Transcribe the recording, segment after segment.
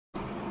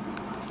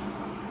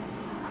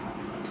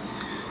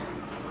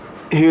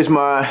Here's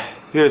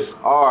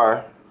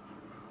our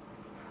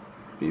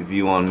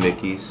review on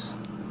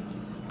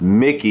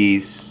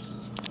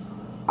Mickey's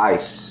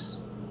Ice.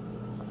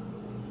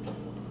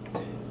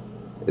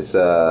 It's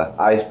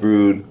ice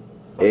brewed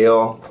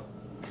ale,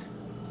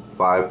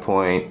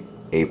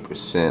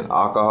 5.8%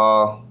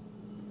 alcohol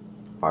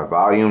by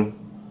volume.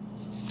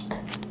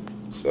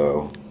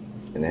 So,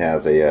 and it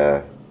has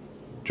a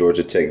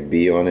Georgia Tech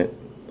B on it,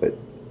 but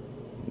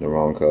in the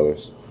wrong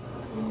colors.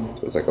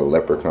 So it's like a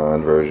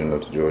leprechaun version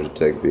of the Georgia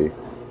Tech B.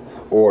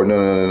 Or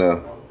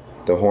no,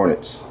 the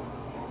Hornets.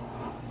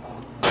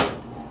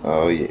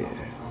 Oh yeah.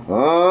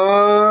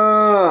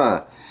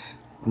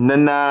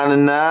 Na,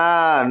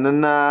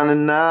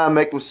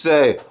 make them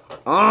say,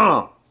 So,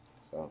 oh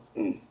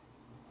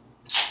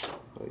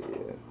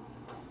yeah.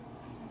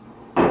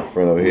 My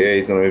friend over here,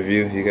 he's gonna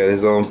review. He got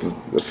his own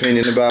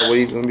opinion about what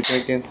he's gonna be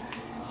drinking.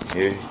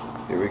 Here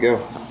we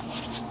go.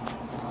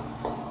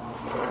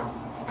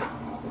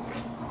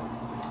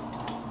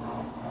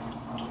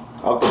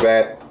 Off the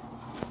bat,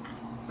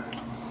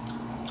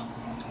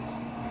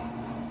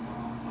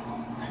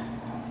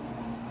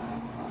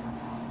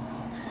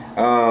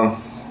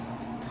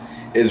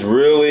 it's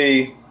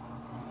really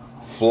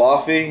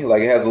fluffy.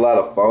 Like, it has a lot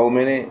of foam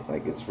in it.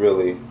 Like, it's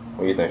really.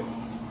 What do you think?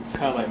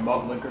 Kind of like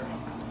malt liquor,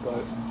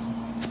 but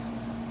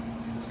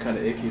it's kind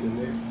of icky to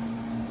me.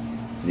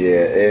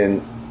 Yeah,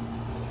 and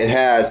it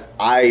has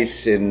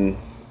ice and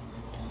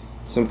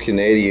some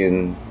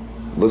Canadian.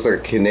 Looks like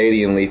a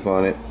Canadian leaf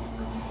on it.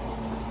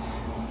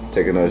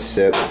 Take another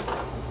sip.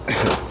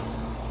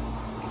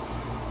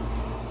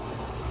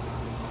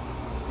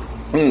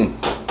 It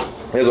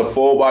has a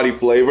full body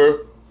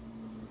flavor.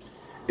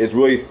 It's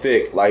really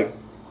thick, like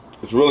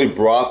it's really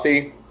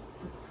brothy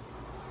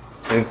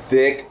and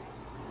thick,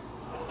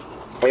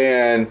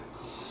 and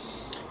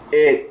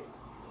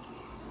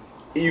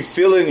you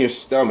feel it in your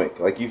stomach.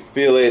 Like, you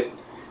feel it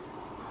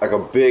like a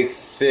big,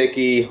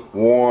 thicky,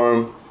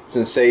 warm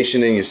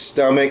sensation in your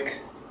stomach.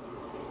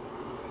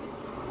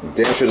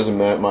 Damn sure doesn't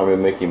remind me of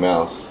Mickey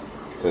Mouse,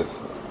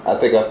 because I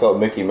think I felt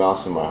Mickey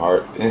Mouse in my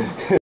heart.